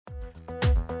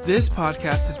This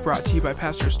podcast is brought to you by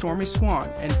Pastor Stormy Swann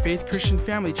and Faith Christian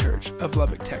Family Church of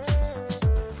Lubbock, Texas.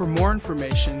 For more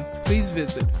information, please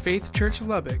visit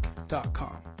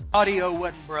faithchurchlubbock.com. Audio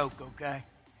wasn't broke, okay?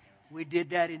 We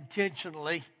did that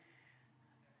intentionally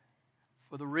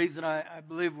for the reason I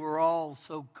believe we're all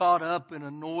so caught up in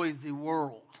a noisy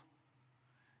world.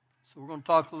 So we're going to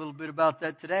talk a little bit about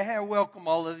that today. Hey, I welcome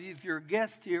all of you. If you're a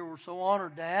guest here, we're so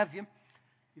honored to have you.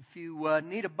 If you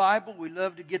need a Bible, we'd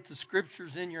love to get the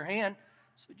scriptures in your hand.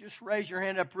 So just raise your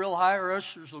hand up real high. Our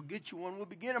ushers will get you one. We'll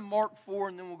begin in Mark 4,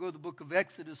 and then we'll go to the book of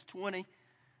Exodus 20.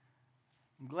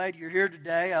 I'm glad you're here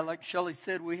today. Like Shelley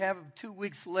said, we have 2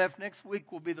 weeks left. Next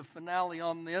week will be the finale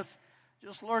on this.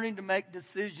 Just learning to make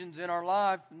decisions in our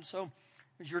life. And so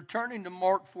as you're turning to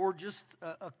Mark 4, just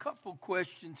a couple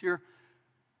questions here.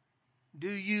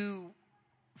 Do you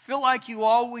feel like you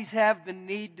always have the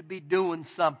need to be doing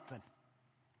something?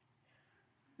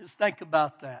 Just think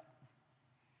about that.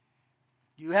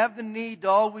 Do you have the need to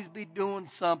always be doing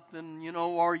something? You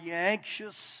know, are you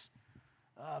anxious,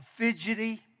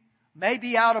 fidgety,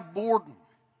 maybe out of boredom?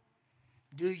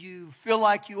 Do you feel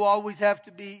like you always have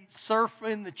to be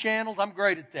surfing the channels? I'm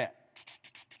great at that.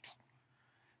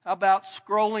 How about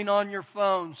scrolling on your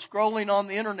phone, scrolling on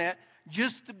the internet,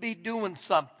 just to be doing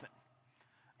something?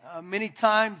 Many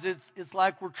times it's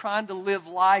like we're trying to live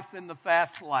life in the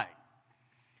fast lane.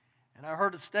 And I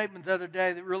heard a statement the other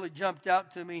day that really jumped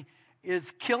out to me.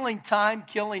 Is killing time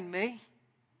killing me?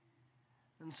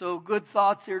 And so good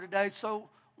thoughts here today. So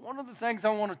one of the things I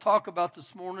want to talk about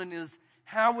this morning is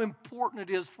how important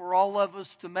it is for all of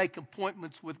us to make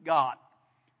appointments with God.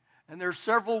 And there are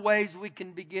several ways we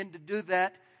can begin to do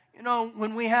that. You know,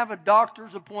 when we have a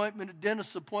doctor's appointment, a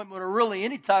dentist's appointment, or really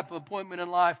any type of appointment in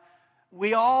life,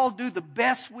 we all do the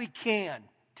best we can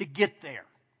to get there.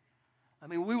 I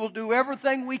mean, we will do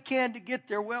everything we can to get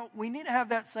there. Well, we need to have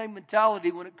that same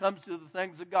mentality when it comes to the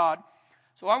things of God.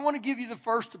 So I want to give you the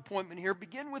first appointment here.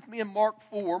 Begin with me in Mark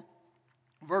 4,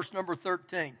 verse number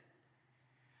 13.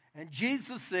 And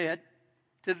Jesus said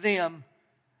to them,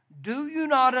 "Do you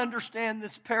not understand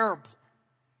this parable?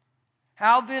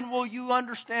 How then will you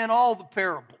understand all the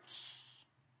parables?"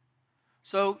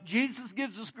 So Jesus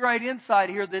gives us great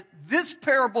insight here that this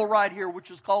parable right here,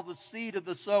 which is called the seed of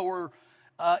the sower,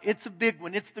 it's a big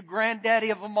one. It's the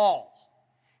granddaddy of them all.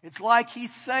 It's like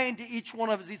he's saying to each one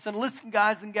of us, he's saying, listen,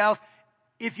 guys and gals,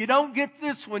 if you don't get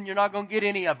this one, you're not going to get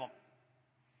any of them.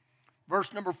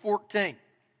 Verse number 14.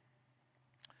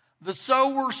 The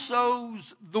sower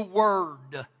sows the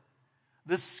word.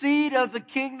 The seed of the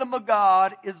kingdom of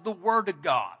God is the word of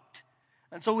God.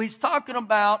 And so he's talking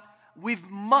about we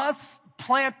must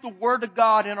plant the word of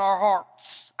God in our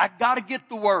hearts. I've got to get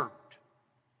the word.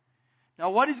 Now,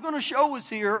 what he's going to show us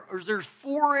here is there's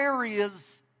 4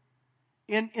 areas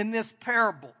in this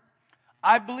parable.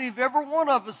 I believe every one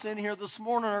of us in here this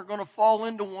morning are going to fall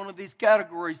into one of these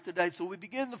categories today. So we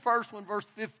begin the first one, verse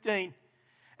 15.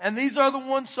 And these are the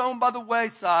ones sown by the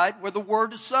wayside where the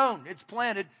word is sown. It's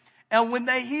planted. And when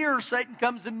they hear, Satan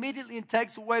comes immediately and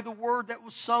takes away the word that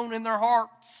was sown in their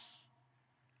hearts.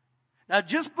 Now,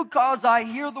 just because I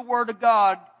hear the word of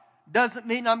God doesn't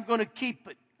mean I'm going to keep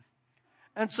it.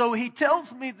 And so he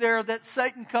tells me there that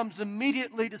Satan comes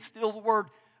immediately to steal the word.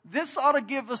 This ought to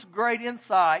give us great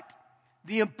insight,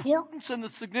 the importance and the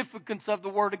significance of the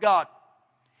word of God.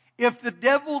 If the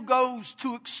devil goes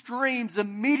to extremes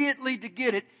immediately to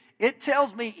get it, it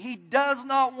tells me he does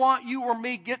not want you or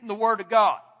me getting the word of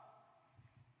God.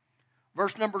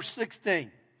 Verse number 16.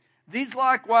 These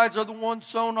likewise are the ones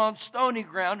sown on stony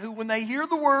ground, who when they hear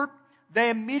the word, they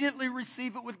immediately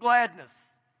receive it with gladness.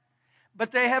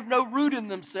 But they have no root in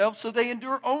themselves, so they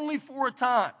endure only for a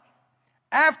time.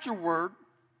 Afterward,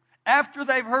 after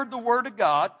they've heard the word of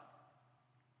God,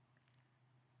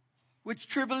 when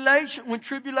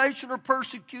tribulation or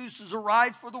persecutions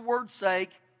arise for the word's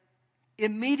sake,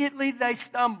 immediately they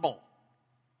stumble.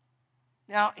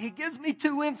 Now, he gives me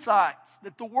 2 insights,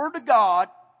 that the word of God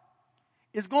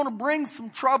is going to bring some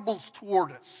troubles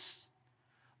toward us.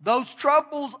 Those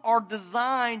troubles are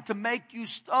designed to make you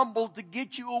stumble, to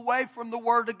get you away from the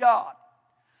word of God.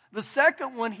 The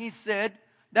second one, he said,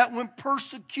 that when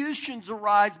persecutions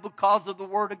arise because of the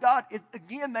word of God,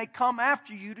 again, they come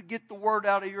after you to get the word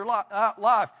out of your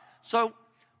life. So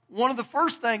one of the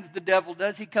first things the devil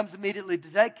does, he comes immediately to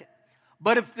take it.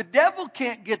 But if the devil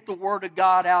can't get the word of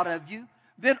God out of you,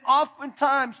 then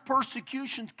oftentimes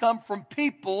persecutions come from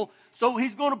people. So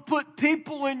he's going to put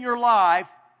people in your life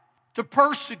to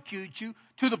persecute you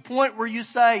to the point where you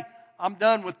say, I'm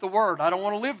done with the word. I don't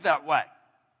want to live that way.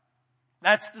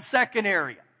 That's the second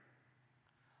area.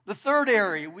 The third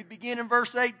area, we begin in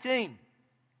verse 18.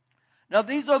 Now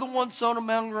these are the ones sown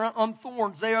on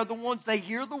thorns. They are the ones, they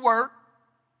hear the word,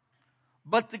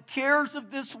 but the cares of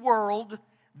this world,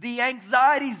 the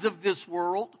anxieties of this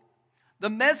world, the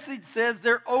message says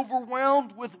they're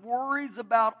overwhelmed with worries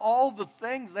about all the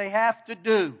things they have to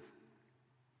do.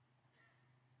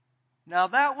 Now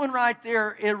that one right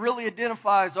there, it really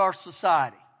identifies our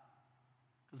society.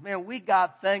 Because man, we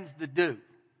got things to do.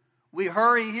 We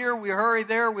hurry here, we hurry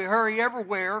there, we hurry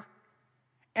everywhere.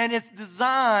 And it's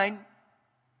designed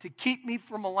to keep me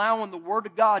from allowing the Word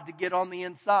of God to get on the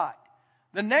inside.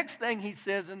 The next thing he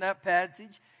says in that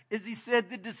passage is he said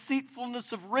the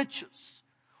deceitfulness of riches,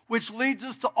 which leads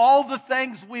us to all the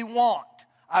things we want.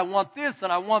 I want this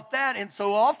and I want that. And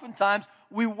so oftentimes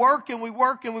we work and we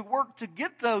work and we work to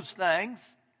get those things,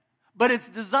 but it's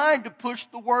designed to push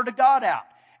the Word of God out.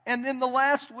 And then the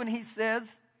last one he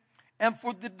says, and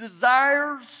for the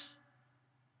desires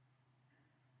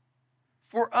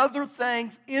for other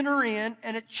things enter in,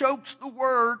 and it chokes the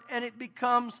Word and it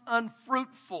becomes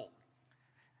unfruitful.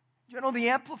 You know, the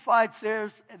Amplified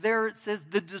says, there it says,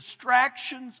 the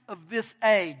distractions of this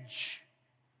age.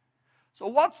 So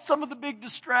what's some of the big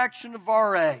distraction of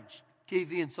our age?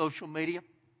 TV and social media.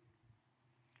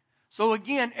 So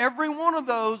again, every one of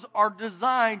those are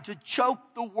designed to choke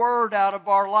the Word out of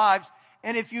our lives.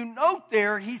 And if you note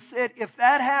there, he said, if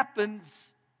that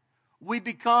happens, we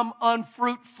become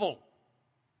unfruitful.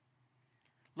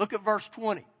 Look at verse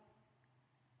 20.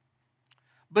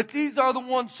 But these are the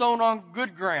ones sown on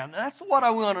good ground. That's what I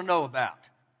want to know about.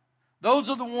 Those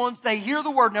are the ones, they hear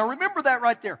the word. Now remember that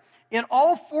right there. In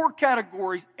all four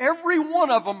categories, every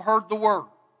one of them heard the word.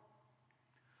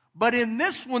 But in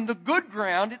this one, the good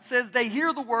ground, it says they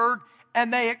hear the word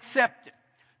and they accept it.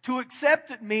 To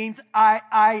accept it means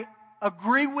I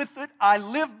agree with it, I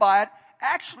live by it.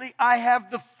 Actually, I have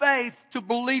the faith to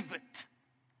believe it.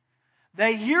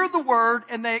 They hear the word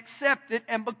and they accept it,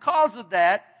 and because of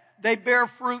that, they bear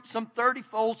fruit, some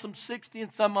 30-fold, some 60,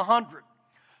 and some 100.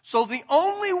 So the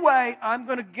only way I'm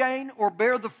going to gain or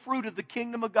bear the fruit of the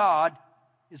kingdom of God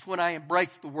is when I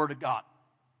embrace the Word of God.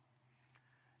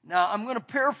 Now, I'm going to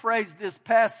paraphrase this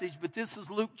passage, but this is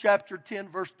Luke chapter 10,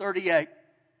 verse 38.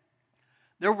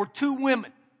 There were two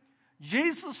women.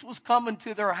 Jesus was coming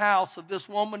to their house of this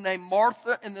woman named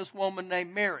Martha and this woman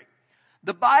named Mary.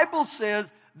 The Bible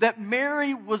says that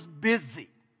Mary was busy.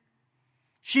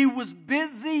 She was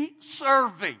busy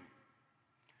serving.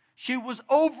 She was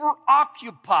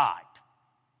overoccupied.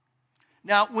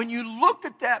 Now, when you look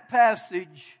at that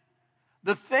passage,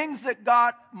 the things that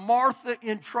got Martha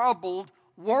in trouble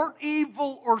weren't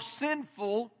evil or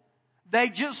sinful. They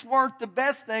just weren't the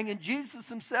best thing. And Jesus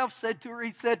himself said to her,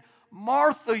 he said,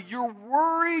 Martha, you're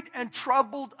worried and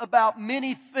troubled about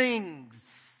many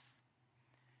things.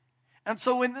 And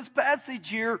so in this passage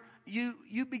here,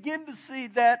 you begin to see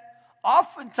that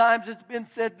oftentimes it's been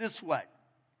said this way.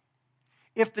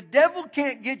 If the devil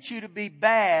can't get you to be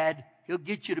bad, he'll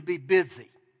get you to be busy.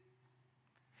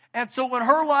 And so in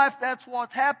her life, that's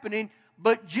what's happening.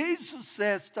 But Jesus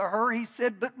says to her, he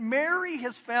said, but Mary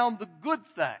has found the good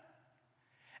thing.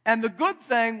 And the good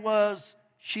thing was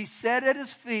she sat at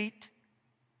his feet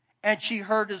and she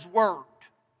heard his word.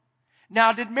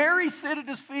 Now, did Mary sit at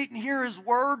his feet and hear his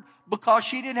word because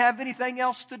she didn't have anything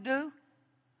else to do?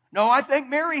 No, I think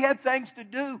Mary had things to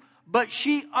do, but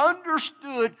she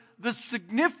understood the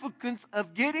significance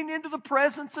of getting into the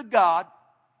presence of God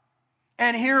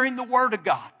and hearing the Word of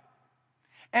God.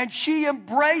 And she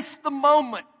embraced the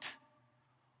moment.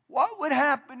 What would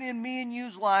happen in me and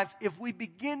you's lives if we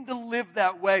begin to live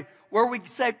that way, where we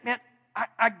say, man,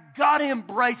 I got to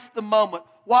embrace the moment.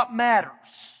 What matters?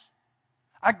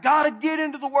 I got to get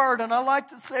into the Word. And I like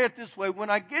to say it this way. When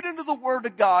I get into the Word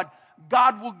of God,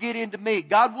 God will get into me.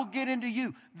 God will get into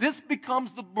you. This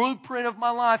becomes the blueprint of my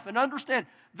life. And understand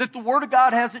that the Word of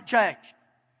God hasn't changed.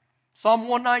 Psalm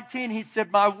 119, he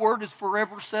said, my word is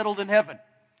forever settled in heaven.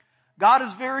 God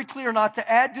is very clear not to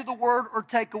add to the Word or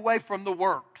take away from the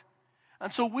Word.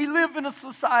 And so we live in a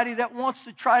society that wants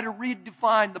to try to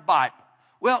redefine the Bible.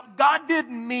 Well, God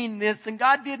didn't mean this and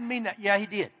God didn't mean that. Yeah, He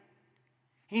did.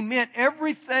 He meant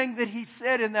everything that He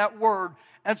said in that Word.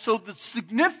 And so the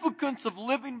significance of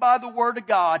living by the Word of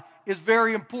God is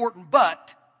very important.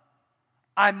 But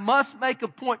I must make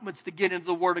appointments to get into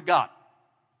the Word of God.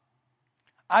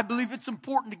 I believe it's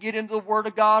important to get into the Word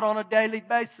of God on a daily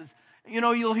basis. You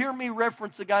know, you'll hear me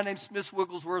reference a guy named Smith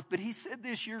Wigglesworth, but he said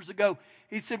this years ago.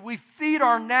 He said, we feed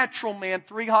our natural man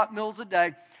 3 hot meals a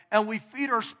day, and we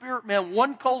feed our spirit man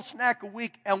 1 cold snack a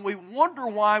week, and we wonder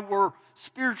why we're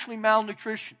spiritually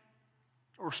malnutrition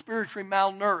or spiritually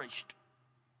malnourished.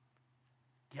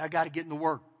 Yeah, I got to get in the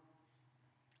Word.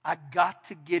 I got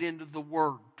to get into the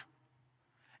Word.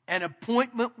 an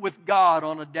appointment with God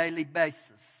on a daily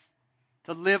basis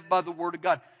to live by the Word of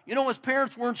God. You know, as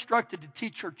parents, we're instructed to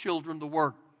teach our children the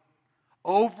Word.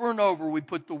 Over and over, we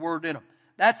put the Word in them.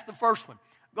 That's the first one.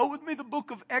 Go with me to the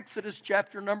book of Exodus,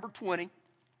 chapter number 20.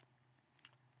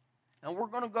 Now, we're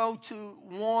going to go to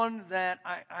one that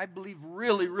I believe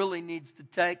really, really needs to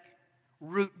take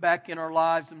root back in our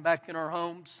lives and back in our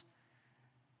homes.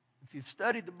 If you've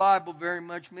studied the Bible very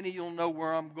much, many of you will know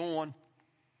where I'm going.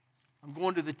 I'm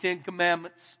going to the 10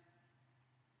 Commandments.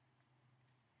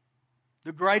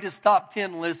 The greatest top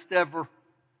 10 list ever.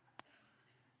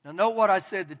 Now, note what I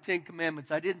said, the 10 Commandments.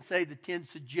 I didn't say the 10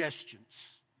 suggestions.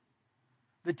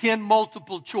 The 10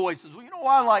 multiple choices. Well, you know,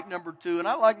 I like number 2 and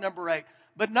I like number 8.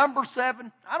 But number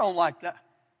 7, I don't like that.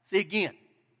 See, again,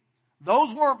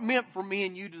 those weren't meant for me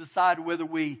and you to decide whether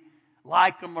we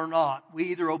like them or not.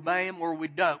 We either obey them or we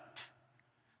don't.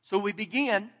 So we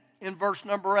begin in verse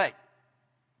number 8.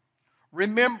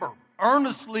 Remember,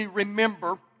 earnestly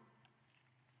remember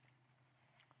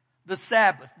the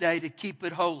Sabbath day to keep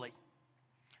it holy.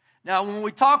 Now, when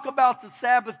we talk about the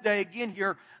Sabbath day again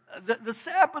here, the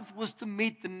Sabbath was to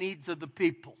meet the needs of the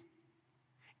people.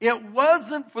 It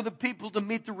wasn't for the people to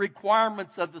meet the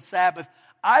requirements of the Sabbath.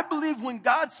 I believe when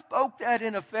God spoke that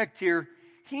in effect here,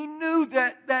 He knew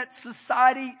that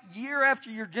society, year after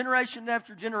year, generation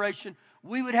after generation,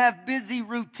 we would have busy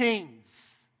routines.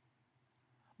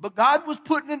 But God was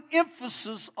putting an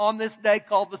emphasis on this day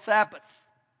called the Sabbath.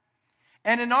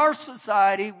 And in our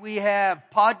society, we have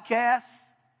podcasts,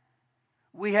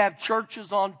 we have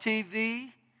churches on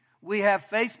TV, we have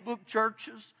Facebook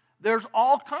churches. There's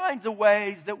all kinds of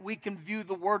ways that we can view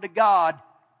the Word of God.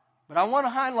 But I want to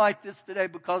highlight this today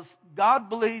because God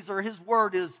believes, or His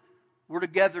Word is, we're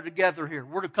together here.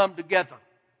 We're to come together.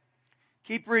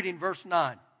 Keep reading verse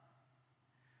 9.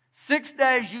 6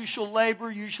 days you shall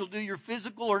labor, you shall do your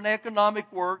physical or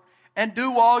economic work, and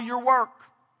do all your work.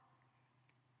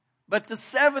 But the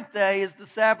 7th day is the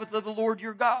Sabbath of the Lord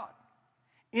your God.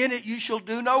 In it you shall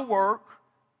do no work,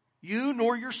 you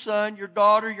nor your son, your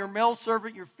daughter, your male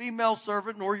servant, your female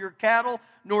servant, nor your cattle,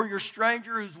 nor your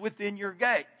stranger who's within your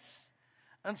gates.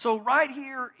 And so right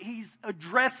here, He's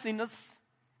addressing us,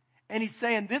 and He's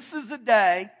saying this is a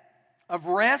day of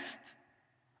rest,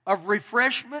 of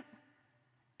refreshment,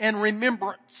 and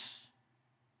remembrance.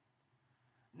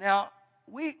 Now,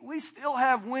 we still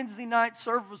have Wednesday night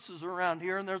services around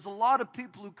here, and there's a lot of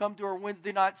people who come to our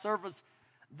Wednesday night service.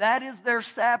 That is their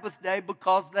Sabbath day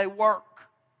because they work.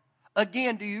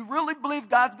 Again, do you really believe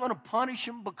God's going to punish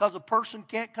them because a person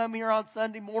can't come here on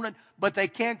Sunday morning, but they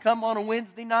can come on a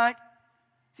Wednesday night?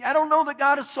 See, I don't know that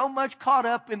God is so much caught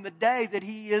up in the day that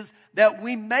He is, that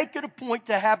we make it a point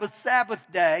to have a Sabbath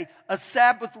day, a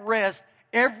Sabbath rest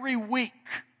every week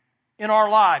in our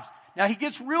lives. Now, He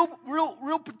gets real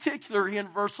particular here in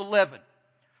verse 11.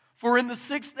 For in the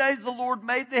 6 days the Lord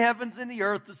made the heavens and the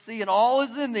earth, the sea, and all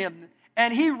is in them,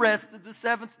 and He rested the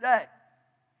 7th day.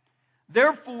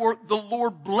 Therefore, the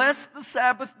Lord blessed the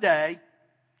Sabbath day,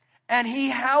 and He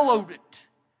hallowed it.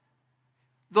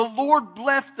 The Lord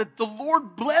blessed it. The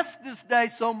Lord blessed this day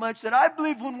so much that I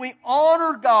believe when we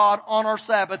honor God on our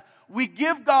Sabbath, we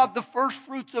give God the first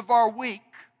fruits of our week,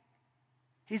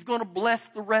 He's going to bless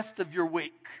the rest of your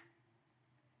week.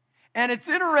 And it's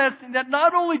interesting that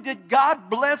not only did God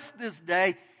bless this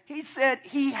day, He said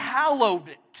He hallowed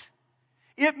it.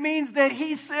 It means that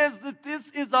He says that this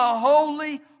is a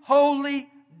holy, holy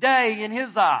day in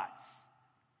His eyes.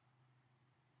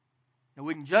 Now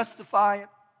we can justify it.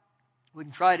 We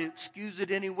can try to excuse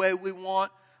it any way we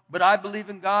want. But I believe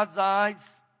in God's eyes,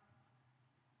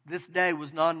 this day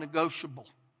was non-negotiable.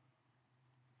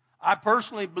 I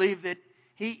personally believe that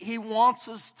He wants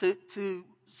us to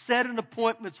set an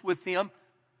appointment with Him.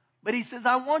 But He says,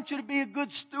 I want you to be a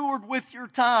good steward with your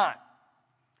time.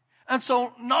 And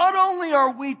so not only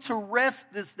are we to rest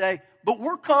this day, but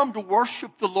we're come to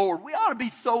worship the Lord. We ought to be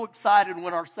so excited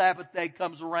when our Sabbath day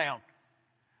comes around.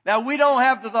 Now, we don't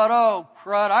have the thought, oh,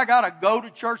 crud, I got to go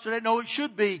to church today. No, it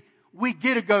should be, we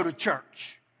get to go to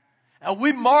church. And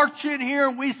we march in here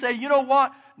and we say, you know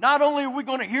what? Not only are we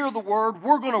going to hear the Word,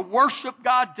 we're going to worship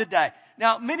God today.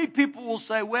 Now, many people will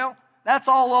say, well, that's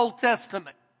all Old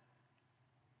Testament.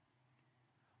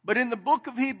 But in the book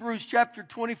of Hebrews, chapter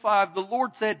 25, the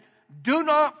Lord said, do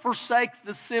not forsake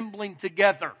the assembling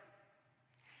together.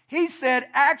 He said,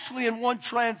 actually in one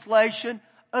translation,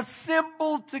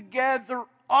 assemble together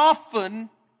often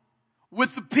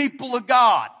with the people of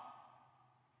God.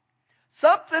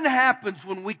 Something happens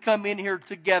when we come in here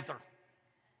together.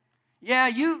 Yeah,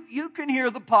 you can hear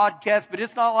the podcast, but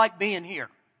it's not like being here.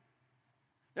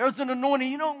 There's an anointing.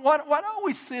 You know what I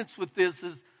always sense with this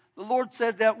is The Lord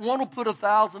said that one will put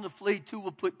 1,000 to flee, two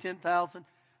will put 10,000.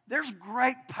 There's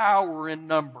great power in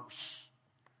numbers.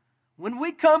 When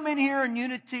we come in here in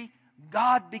unity,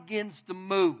 God begins to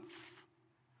move.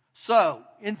 So,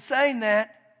 in saying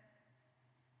that,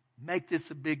 make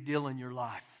this a big deal in your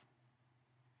life.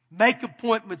 Make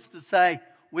appointments to say,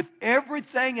 with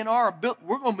everything in our ability,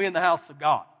 we're going to be in the house of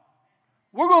God.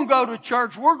 We're going to go to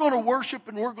church, we're going to worship,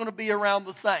 and we're going to be around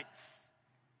the saints.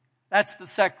 That's the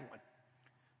second one.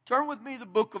 Turn with me to the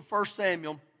book of 1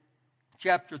 Samuel,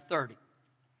 chapter 30.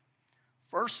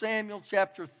 1 Samuel,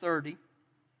 chapter 30.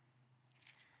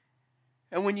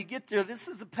 And when you get there, this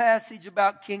is a passage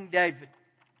about King David.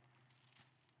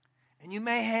 And you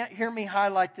may hear me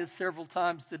highlight this several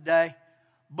times today.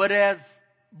 But as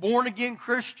born-again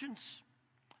Christians,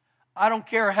 I don't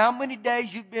care how many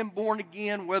days you've been born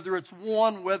again, whether it's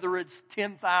 1, whether it's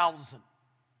 10,000.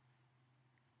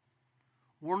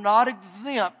 We're not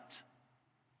exempt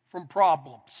from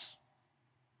problems.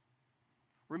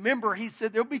 Remember, he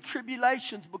said there'll be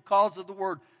tribulations because of the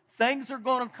word. Things are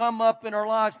going to come up in our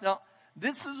lives. Now,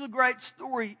 this is a great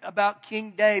story about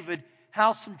King David,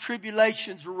 how some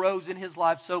tribulations arose in his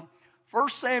life. So, 1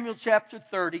 Samuel chapter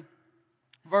 30,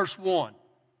 verse 1.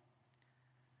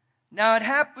 Now it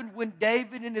happened when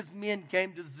David and his men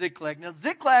came to Ziklag. Now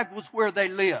Ziklag was where they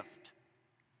lived.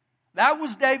 That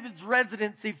was David's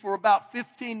residency for about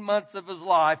 15 months of his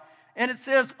life. And it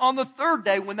says on the third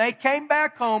day, when they came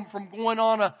back home from going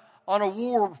on a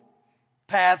war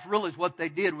path, really is what they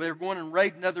did. They were going and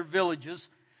raiding other villages.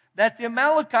 That the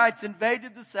Amalekites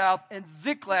invaded the south and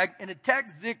Ziklag and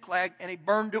attacked Ziklag, and he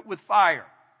burned it with fire.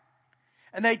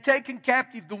 And they had taken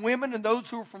captive the women and those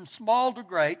who were from small to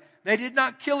great. They did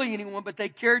not kill anyone, but they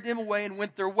carried them away and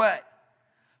went their way.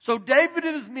 So David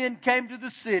and his men came to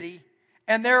the city,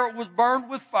 and there it was burned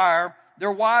with fire.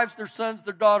 Their wives, their sons,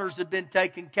 their daughters had been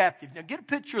taken captive. Now get a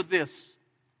picture of this.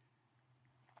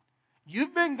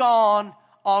 You've been gone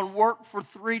on work for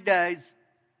 3 days,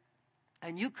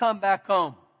 and you come back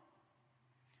home.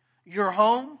 Your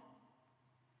home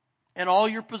and all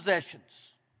your possessions.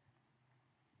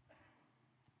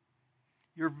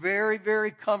 Your very,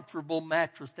 very comfortable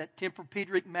mattress, that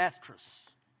Tempur-Pedic mattress.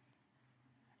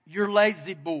 Your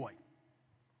lazy boy.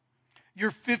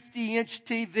 Your 50-inch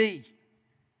TV.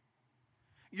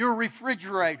 Your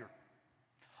refrigerator.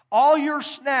 All your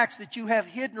snacks that you have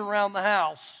hidden around the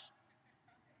house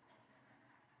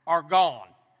are gone.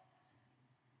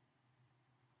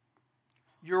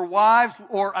 Your wives,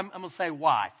 or I'm going to say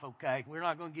wife, okay? We're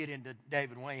not going to get into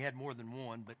David when he had more than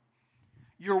one, but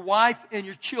your wife and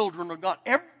your children are gone.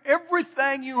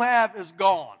 Everything you have is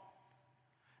gone.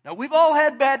 Now, we've all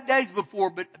had bad days before,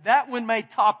 but that one may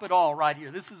top it all right here.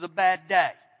 This is a bad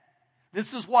day.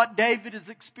 This is what David is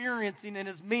experiencing in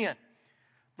his men.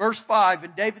 Verse 5,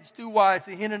 and David's 2 wives,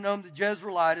 Ahinoam the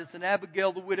Jezreelitess and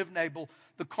Abigail the widow of Nabal,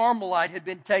 the Carmelite, had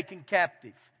been taken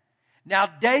captive. Now,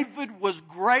 David was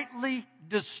greatly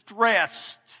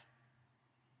distressed.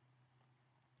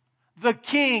 The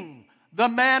king, the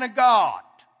man of God,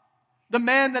 the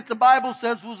man that the Bible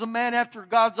says was a man after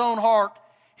God's own heart,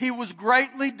 he was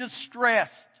greatly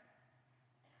distressed.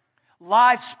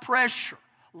 Life's pressure,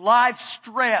 life's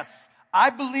stress. I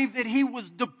believe that he was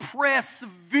depressed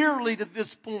severely to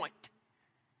this point.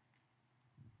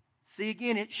 See,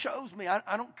 again, it shows me,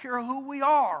 I don't care who we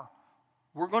are.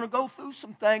 We're going to go through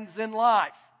some things in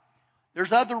life.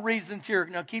 There's other reasons here.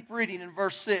 Now keep reading in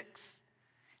verse 6.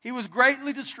 He was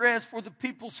greatly distressed, for the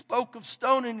people spoke of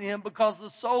stoning him, because the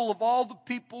soul of all the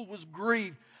people was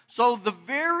grieved. So the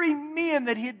very men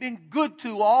that he had been good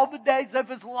to all the days of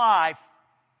his life,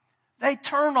 they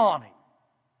turn on him.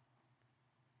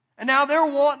 And now they're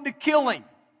wanting to kill him.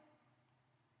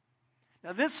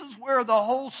 Now this is where the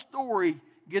whole story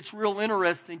gets real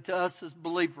interesting to us as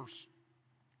believers.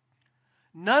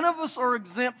 None of us are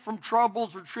exempt from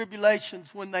troubles or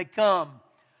tribulations when they come.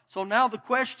 So now the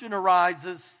question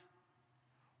arises,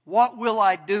 what will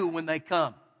I do when they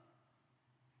come?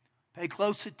 Pay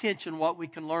close attention what we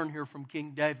can learn here from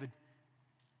King David.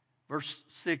 Verse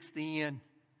 6, the end.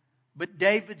 But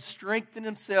David strengthened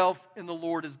himself in the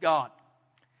Lord his God.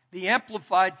 The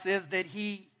Amplified says that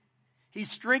he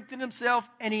strengthened himself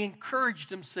and he encouraged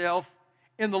himself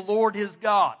in the Lord his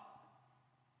God.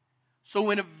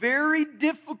 So in a very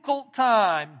difficult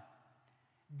time,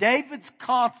 David's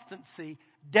constancy,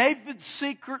 David's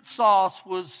secret sauce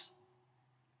was,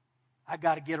 I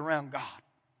got to get around God.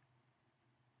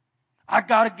 I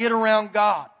got to get around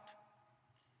God.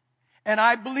 And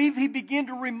I believe he began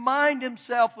to remind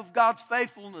himself of God's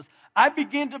faithfulness. I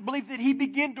begin to believe that he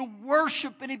began to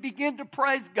worship and he began to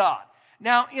praise God.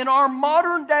 Now, in our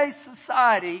modern day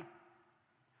society,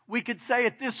 We could say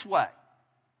it this way.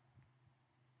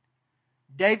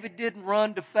 David didn't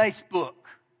run to Facebook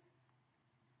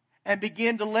and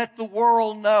begin to let the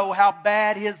world know how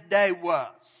bad his day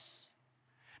was.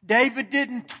 David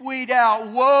didn't tweet out,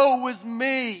 "Woe is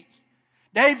me."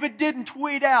 David didn't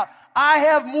tweet out, "I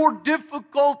have more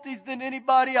difficulties than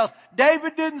anybody else."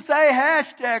 David didn't say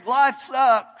hashtag life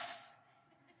sucks.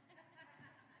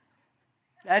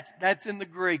 That's in the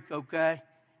Greek, okay?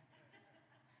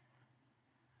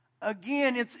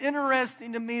 Again, it's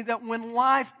interesting to me that when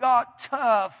life got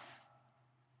tough,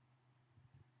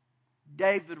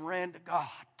 David ran to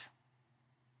God.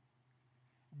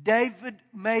 David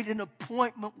made an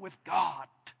appointment with God.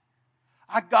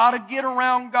 I got to get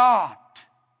around God.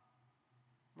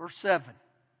 Verse 7.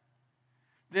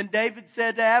 Then David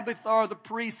said to Abiathar the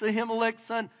priest, Ahimelech's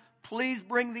son, "Please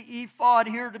bring the ephod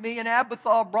here to me." And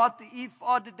Abiathar brought the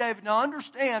ephod to David. Now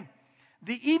understand,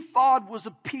 the ephod was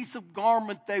a piece of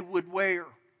garment they would wear.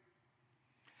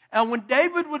 And when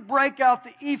David would break out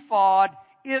the ephod,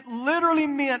 it literally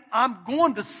meant, I'm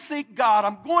going to seek God.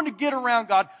 I'm going to get around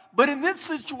God. But in this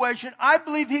situation, I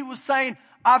believe he was saying,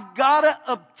 I've got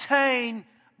to obtain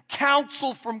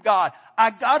counsel from God.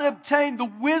 I've got to obtain the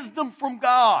wisdom from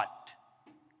God.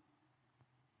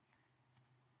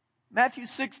 Matthew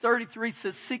 6:33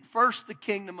 says, "Seek first the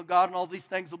kingdom of God, and all these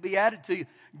things will be added to you."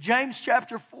 James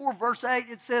chapter 4, verse 8,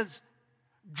 it says,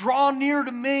 "Draw near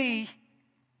to me,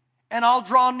 and I'll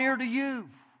draw near to you."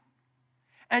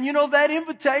 And you know, that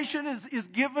invitation is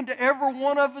given to every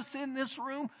one of us in this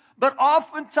room. But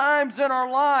oftentimes in our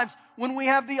lives, when we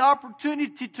have the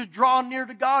opportunity to draw near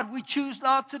to God, we choose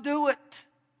not to do it.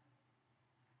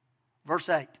 Verse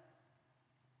 8.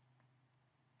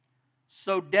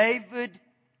 So David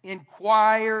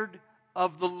inquired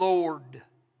of the Lord.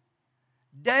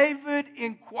 David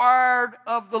inquired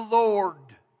of the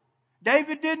Lord.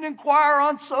 David didn't inquire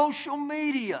on social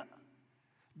media.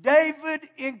 David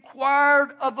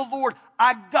inquired of the Lord.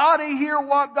 I got to hear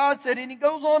what God said. And he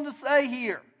goes on to say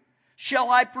here,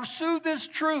 "Shall I pursue this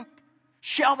troop?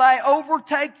 Shall I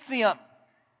overtake them?"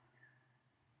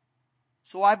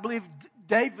 So I believe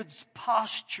David's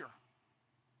posture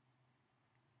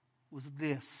was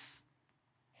this.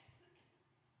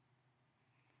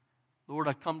 Lord,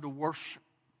 I come to worship.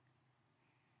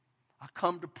 I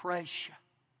come to praise you.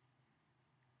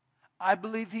 I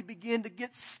believe he began to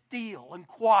get still and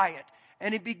quiet,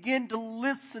 and he began to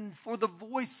listen for the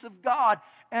voice of God.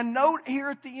 And note here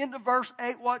at the end of verse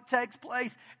 8 what takes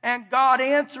place. And God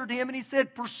answered him, and he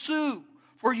said, "Pursue,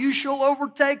 for you shall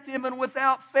overtake them, and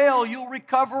without fail you'll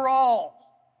recover all."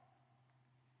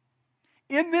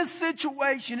 In this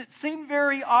situation, it seemed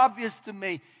very obvious to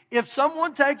me. If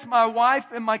someone takes my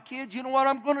wife and my kids, you know what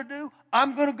I'm going to do?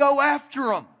 I'm going to go after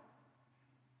them.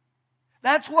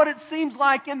 That's what it seems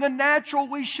like in the natural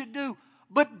we should do.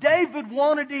 But David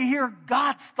wanted to hear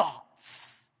God's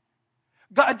thoughts.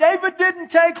 David didn't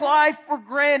take life for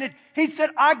granted. He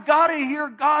said, I got to hear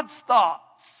God's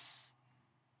thoughts.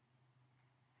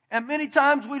 And many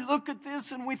times we look at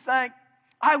this and we think,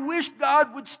 I wish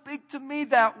God would speak to me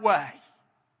that way.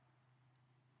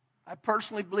 I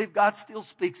personally believe God still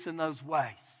speaks in those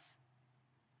ways.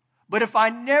 But if I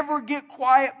never get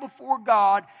quiet before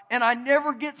God and I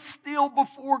never get still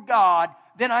before God,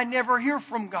 then I never hear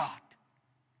from God.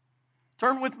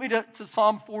 Turn with me to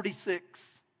Psalm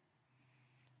 46.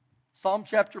 Psalm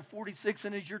chapter 46.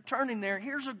 And as you're turning there,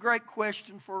 here's a great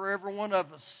question for every one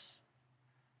of us.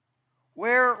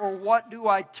 Where or what do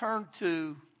I turn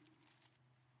to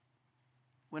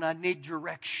when I need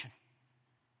direction?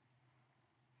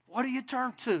 What do you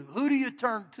turn to? Who do you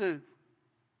turn to?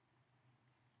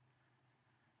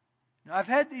 Now, I've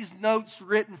had these notes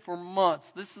written for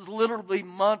months. This is literally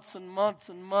months and months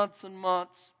and months and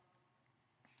months.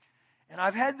 And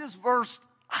I've had this verse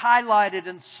highlighted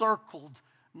and circled,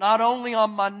 not only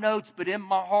on my notes, but in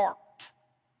my heart.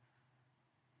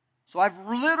 So I've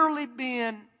literally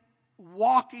been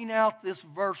walking out this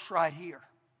verse right here.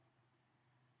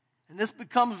 And this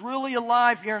becomes really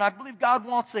alive here, and I believe God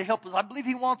wants to help us. I believe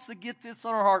He wants to get this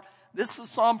on our heart. This is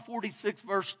Psalm 46,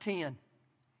 verse 10.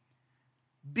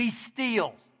 Be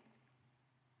still.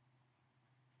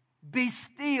 Be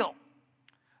still.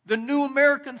 The New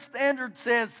American Standard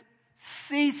says,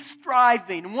 cease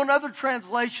striving. One other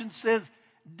translation says,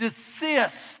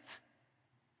 desist.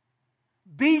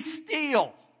 Be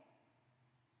still.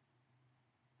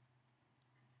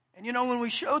 And you know, when we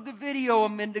showed the video a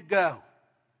minute ago,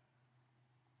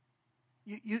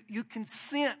 you can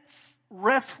sense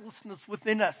restlessness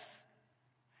within us.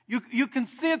 You can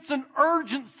sense an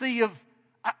urgency of,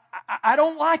 I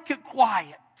don't like it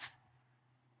quiet.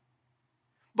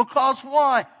 Because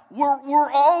why? We're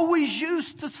always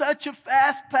used to such a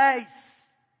fast pace.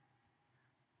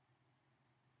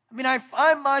 I mean, I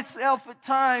find myself at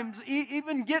times,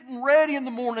 even getting ready in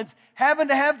the mornings, having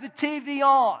to have the TV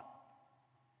on.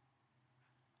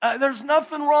 There's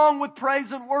nothing wrong with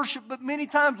praise and worship, but many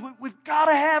times we've got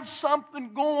to have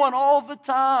something going all the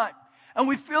time. And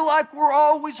we feel like we're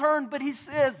always heard, but he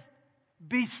says,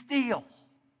 be still.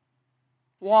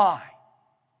 Why?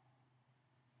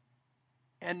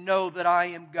 And know that I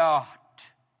am God.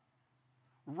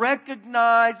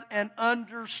 Recognize and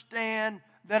understand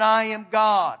that I am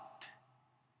God.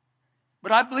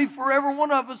 But I believe for every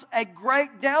one of us, a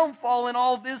great downfall in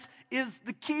all this is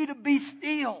the key to be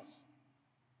still.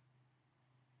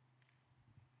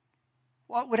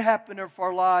 What would happen if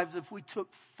our lives if we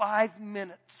took 5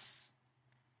 minutes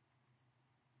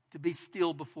to be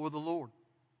still before the Lord?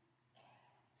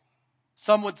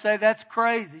 Some would say that's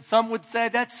crazy. Some would say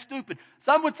that's stupid.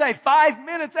 Some would say 5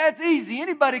 minutes, that's easy.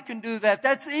 Anybody can do that.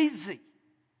 That's easy.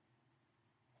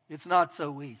 It's not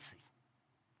so easy.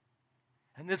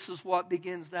 And this is what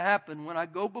begins to happen when I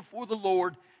go before the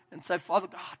Lord and say, Father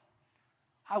God,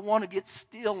 I want to get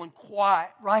still and quiet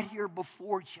right here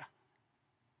before you.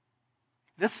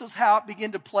 This is how it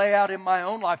began to play out in my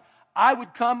own life. I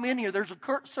would come in here. There's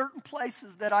certain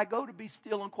places that I go to be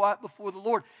still and quiet before the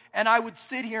Lord. And I would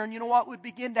sit here, and you know what would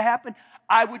begin to happen?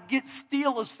 I would get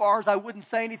still as far as I wouldn't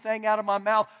say anything out of my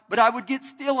mouth. But I would get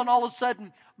still, and all of a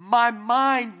sudden, my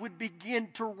mind would begin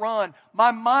to run.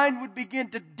 My mind would begin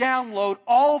to download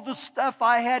all the stuff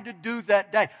I had to do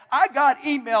that day. I got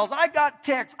emails. I got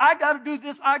texts. I got to do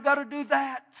this. I got to do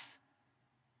that.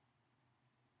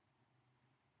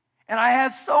 And I had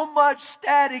so much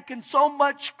static and so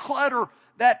much clutter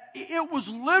that it was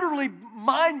literally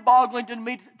mind-boggling to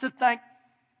me to think,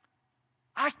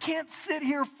 I can't sit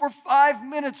here for 5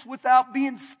 minutes without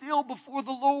being still before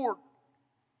the Lord.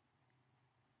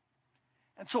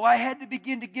 And so I had to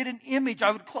begin to get an image.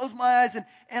 I would close my eyes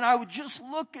and I would just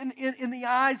look in the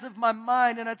eyes of my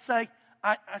mind and I'd say,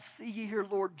 I see you here,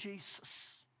 Lord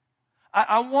Jesus.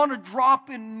 I want to drop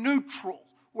in neutral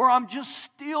where I'm just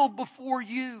still before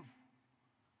you.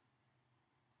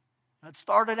 I'd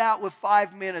started out with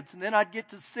 5 minutes, and then I'd get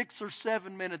to 6 or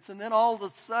 7 minutes, and then all of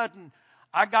a sudden,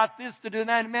 I got this to do,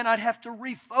 and then I'd have to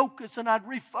refocus, and I'd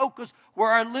refocus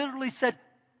where I literally said,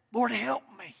 Lord, help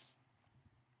me.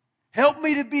 Help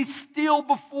me to be still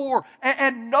before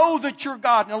and know that you're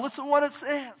God. Now listen to what it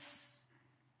says.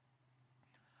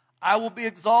 I will be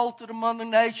exalted among the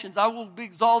nations. I will be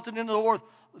exalted in the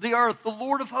earth. The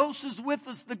Lord of hosts is with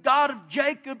us. The God of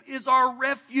Jacob is our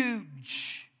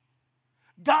refuge.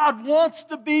 God wants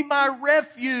to be my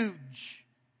refuge.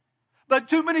 But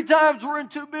too many times we're in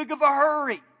too big of a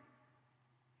hurry.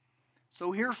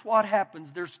 So here's what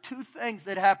happens. There's two things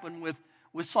that happen with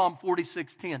Psalm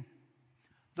 46:10.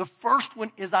 The first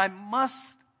one is I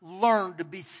must learn to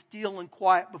be still and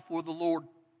quiet before the Lord.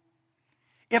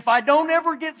 If I don't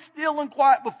ever get still and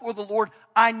quiet before the Lord,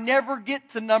 I never get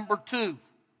to number 2.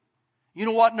 You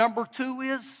know what number 2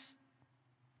 is?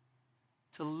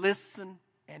 To listen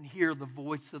and hear the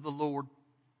voice of the Lord.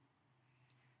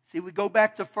 See, we go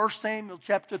back to 1 Samuel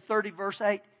chapter 30, verse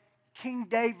 8. King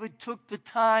David took the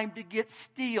time to get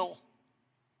still.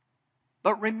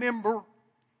 But remember,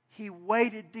 he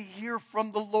waited to hear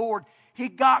from the Lord. He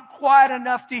got quiet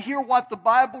enough to hear what the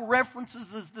Bible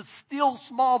references as the still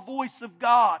small voice of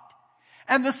God.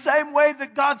 And the same way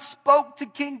that God spoke to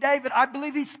King David, I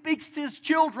believe he speaks to his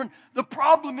children. The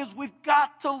problem is we've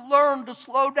got to learn to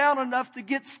slow down enough to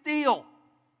get still.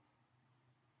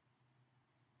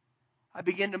 I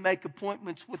begin to make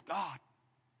appointments with God.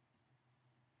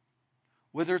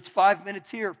 Whether it's 5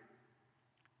 minutes here.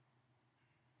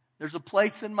 There's a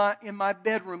place in my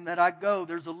bedroom that I go.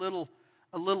 There's a little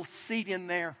seat in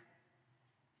there.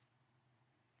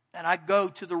 And I go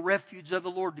to the refuge of the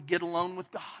Lord to get alone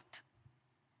with God.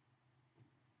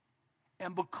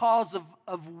 And because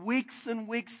of weeks and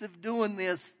weeks of doing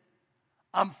this,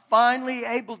 I'm finally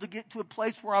able to get to a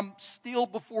place where I'm still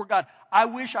before God. I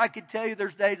wish I could tell you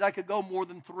there's days I could go more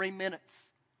than 3 minutes.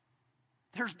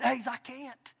 There's days I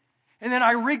can't. And then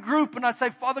I regroup and I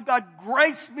say, Father God,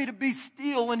 grace me to be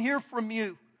still and hear from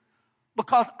you.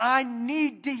 Because I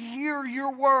need to hear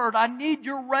your word. I need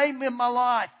your rhema in my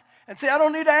life. And see, I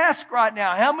don't need to ask right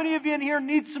now. How many of you in here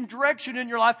need some direction in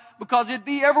your life? Because it'd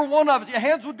be every one of us. Your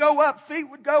hands would go up, feet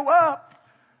would go up.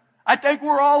 I think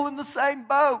we're all in the same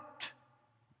boat.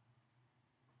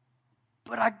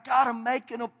 But I got to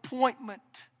make an appointment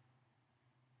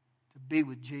to be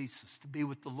with Jesus, to be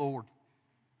with the Lord,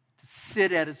 to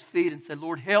sit at his feet and say,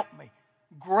 Lord, help me.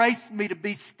 Grace me to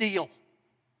be still.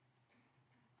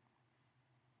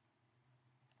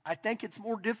 I think it's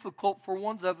more difficult for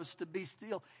ones of us to be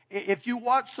still. If you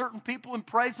watch certain people in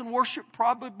praise and worship,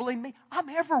 probably me, I'm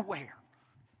everywhere.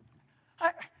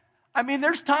 I mean,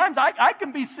 there's times I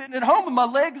can be sitting at home and my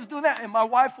leg is doing that and my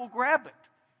wife will grab it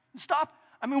and stop.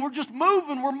 I mean, we're just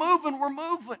moving, we're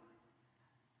moving.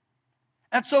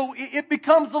 And so it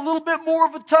becomes a little bit more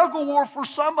of a tug of war for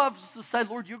some of us to say,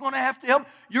 Lord, you're going to have to help.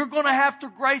 You're going to have to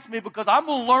grace me because I'm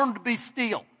going to learn to be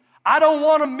still. I don't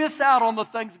want to miss out on the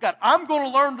things of God. I'm going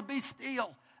to learn to be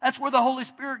still. That's where the Holy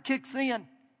Spirit kicks in.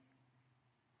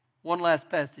 One last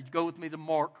passage. Go with me to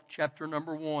Mark chapter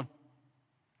number 1.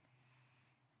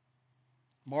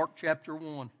 Mark chapter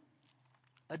 1.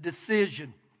 A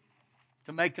decision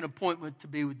to make an appointment to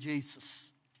be with Jesus.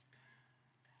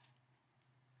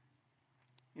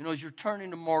 You know, as you're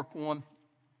turning to Mark 1,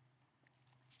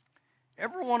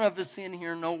 every one of us in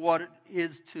here know what it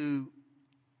is to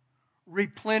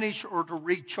replenish or to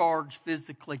recharge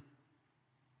physically.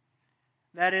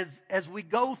 That is, as we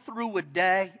go through a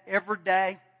day, every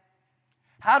day,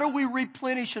 how do we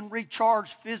replenish and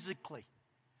recharge physically?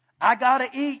 I got to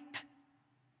eat.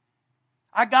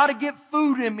 I got to get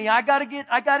food in me. I got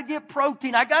to get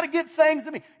protein. I got to get things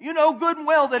in me. You know good and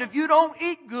well that if you don't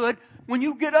eat good, when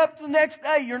you get up the next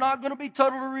day, you're not going to be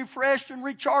totally refreshed and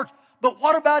recharged. But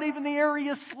what about even the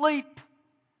area of sleep?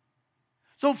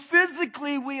 So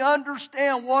physically, we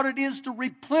understand what it is to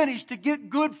replenish, to get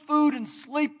good food and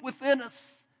sleep within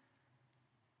us.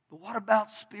 But what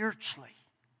about spiritually?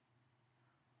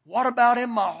 What about in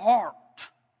my heart?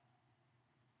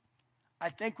 I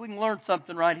think we can learn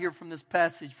something right here from this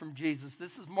passage from Jesus.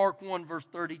 This is Mark 1, verse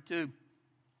 32.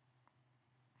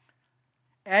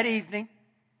 At evening,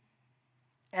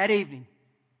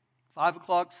 5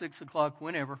 o'clock, 6 o'clock,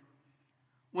 whenever,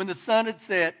 when the sun had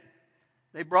set,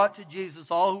 they brought to Jesus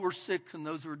all who were sick and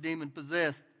those who were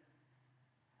demon-possessed.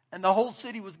 And the whole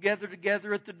city was gathered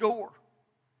together at the door.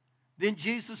 Then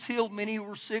Jesus healed many who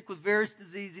were sick with various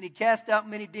diseases, and he cast out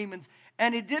many demons.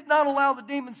 And he did not allow the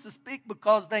demons to speak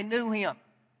because they knew him.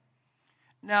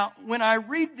 Now, when I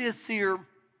read this here,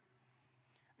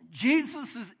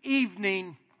 Jesus'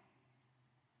 evening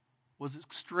was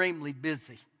extremely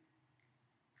busy.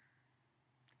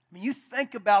 I mean, you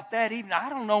think about that evening. I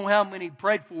don't know how many he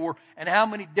prayed for and how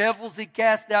many devils he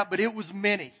cast out, but it was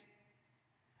many.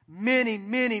 Many.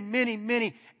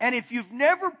 And if you've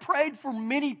never prayed for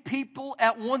many people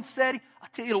at one setting, I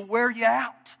tell you, it'll wear you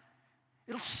out.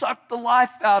 It'll suck the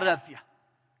life out of you.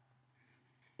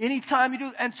 Anytime you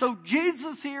do. And so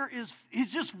Jesus here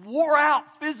he's just wore out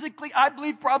physically, I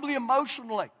believe probably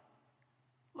emotionally.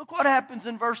 Look what happens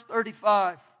in verse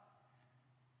 35.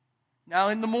 Now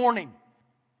in the morning,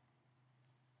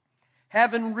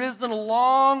 having risen a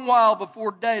long while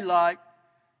before daylight,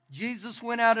 Jesus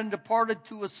went out and departed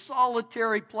to a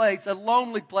solitary place, a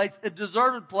lonely place, a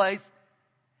deserted place,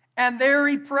 and there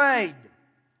he prayed.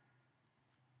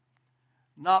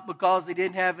 Not because he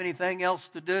didn't have anything else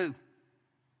to do.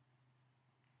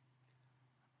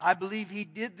 I believe he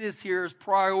did this here as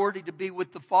priority to be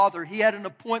with the Father. He had an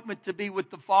appointment to be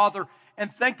with the Father.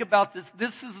 And think about this.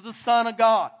 This is the Son of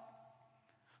God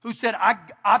who said,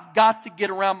 I've got to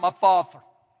get around my Father.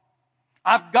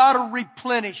 I've got to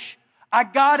replenish. I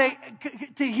got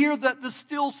to hear the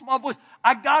still small voice.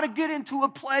 I got to get into a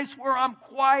place where I'm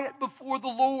quiet before the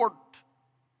Lord.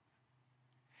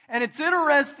 And it's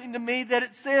interesting to me that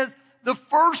it says the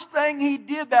first thing he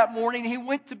did that morning, he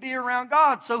went to be around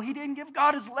God. So he didn't give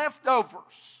God his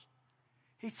leftovers.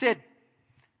 He said,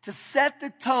 to set the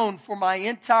tone for my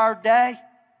entire day,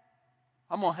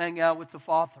 I'm going to hang out with the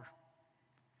Father.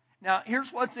 Now,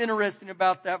 here's what's interesting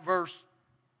about that verse.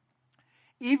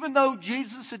 Even though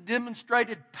Jesus had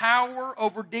demonstrated power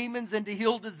over demons and to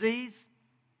heal disease,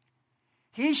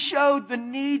 he showed the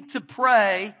need to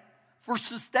pray for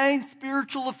sustained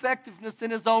spiritual effectiveness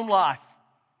in his own life.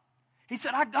 He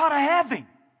said, I got to have him.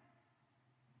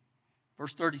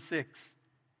 Verse 36.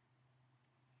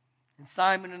 And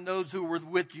Simon and those who were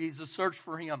with Jesus searched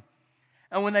for him.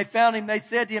 And when they found him, they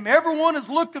said to him, everyone is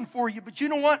looking for you. But you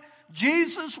know what?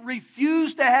 Jesus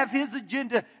refused to have his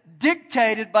agenda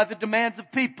dictated by the demands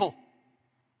of people.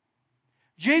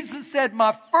 Jesus said,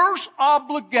 my first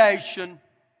obligation,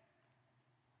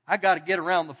 I got to get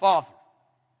around the Father.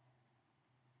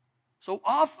 So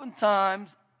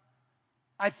oftentimes,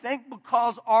 I think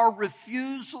because our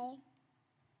refusal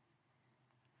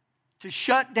to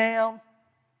shut down,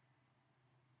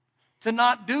 to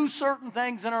not do certain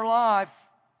things in our life,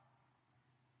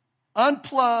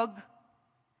 unplug,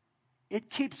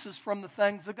 it keeps us from the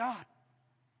things of God.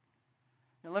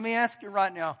 Now let me ask you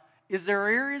right now, is there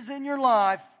areas in your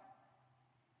life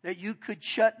that you could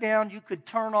shut down, you could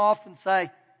turn off and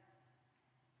say,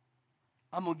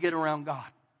 I'm going to get around God.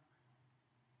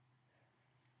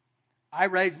 I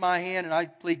raise my hand and I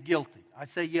plead guilty. I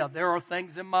say, yeah, there are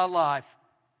things in my life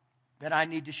that I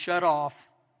need to shut off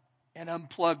and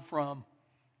unplug from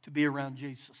to be around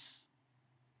Jesus.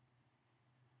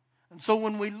 And so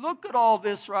when we look at all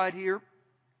this right here,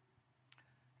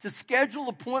 to schedule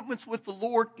appointments with the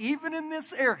Lord, even in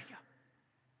this area,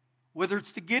 whether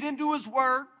it's to get into His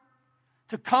Word,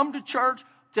 to come to church,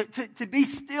 to be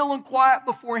still and quiet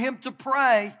before Him, to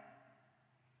pray,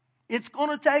 it's going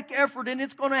to take effort and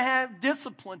it's going to have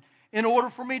discipline in order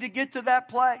for me to get to that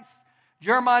place.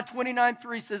 Jeremiah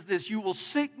 29:3 says this, you will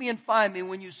seek me and find me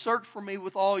when you search for me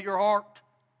with all your heart.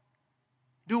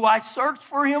 Do I search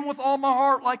for Him with all my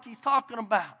heart like He's talking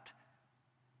about?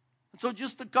 And so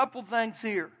just a couple things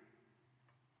here.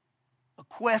 A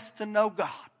quest to know God.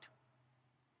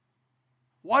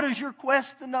 What is your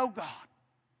quest to know God?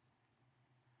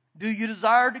 Do you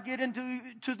desire to get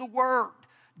into the Word?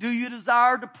 Do you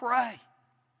desire to pray?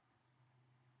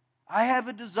 I have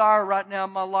a desire right now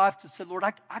in my life to say, Lord,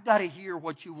 I got to hear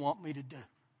what you want me to do.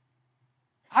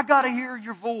 I got to hear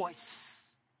your voice.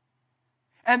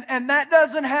 And that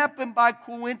doesn't happen by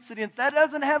coincidence. That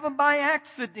doesn't happen by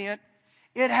accident.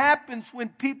 It happens when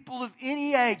people of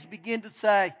any age begin to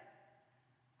say,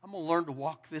 I'm going to learn to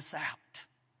walk this out.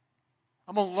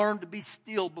 I'm going to learn to be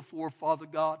still before Father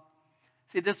God.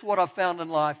 See, this is what I've found in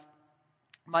life.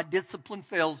 My discipline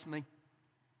fails me.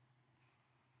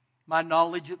 My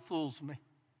knowledge, it fools me.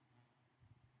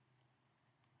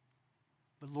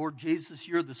 But Lord Jesus,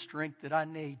 you're the strength that I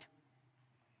need.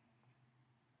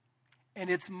 And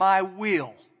it's my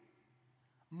will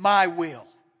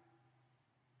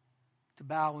to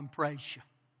bow and praise you.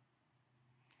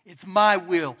 It's my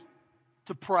will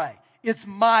to pray. It's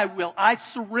my will. I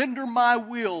surrender my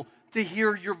will to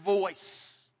hear your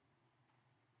voice.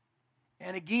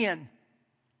 And again,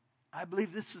 I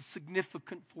believe this is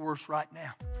significant for us right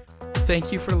now.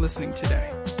 Thank you for listening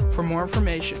today. For more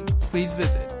information, please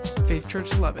visit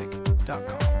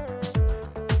faithchurchlubbock.com.